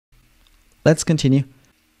let's continue.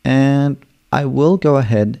 And I will go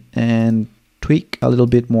ahead and tweak a little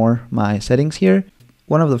bit more my settings here.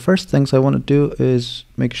 One of the first things I want to do is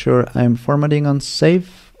make sure I'm formatting on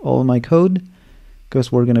save all my code,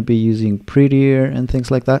 because we're going to be using prettier and things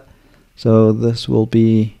like that. So this will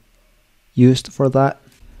be used for that.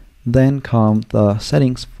 Then come the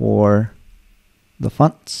settings for the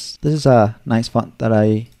fonts. This is a nice font that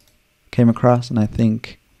I came across and I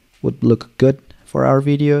think would look good for our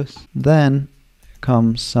videos. Then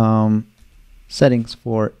comes some settings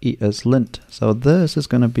for ESLint. So this is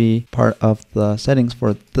going to be part of the settings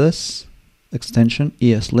for this extension,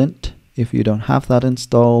 ESLint. If you don't have that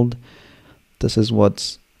installed, this is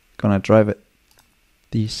what's going to drive it.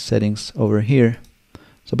 These settings over here.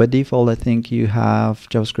 So by default, I think you have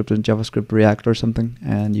JavaScript and JavaScript React or something,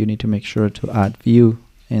 and you need to make sure to add Vue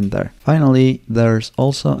in there. Finally, there's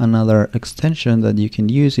also another extension that you can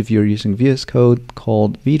use if you're using VS Code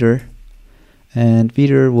called Meteor. And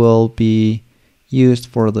Meteor will be used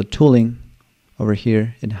for the tooling over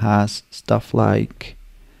here. It has stuff like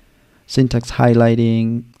syntax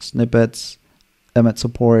highlighting, snippets, emmet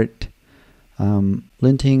support,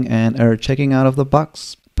 linting, and error checking out of the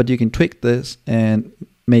box. But you can tweak this and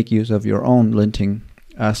make use of your own linting,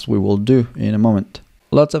 as we will do in a moment.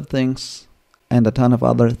 Lots of things and a ton of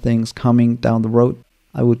other things coming down the road.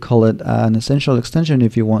 I would call it an essential extension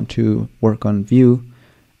if you want to work on Vue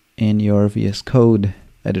in your VS Code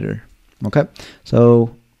editor. Okay,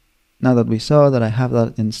 so now that we saw that I have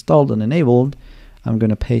that installed and enabled, I'm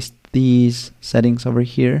going to paste these settings over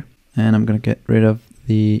here, and I'm going to get rid of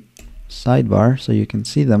the sidebar so you can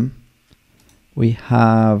see them. We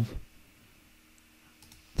have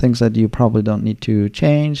things that you probably don't need to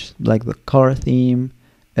change, like the color theme,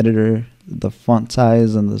 editor, the font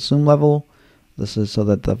size, and the zoom level. This is so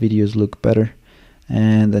that the videos look better.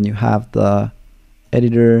 And then you have the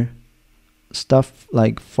editor stuff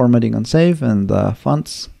like formatting on save and the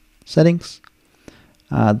fonts settings.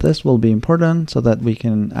 This will be important so that we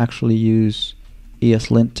can actually use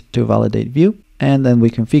ESLint to validate Vue. And then we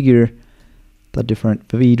configure the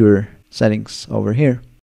different Meteor settings over here.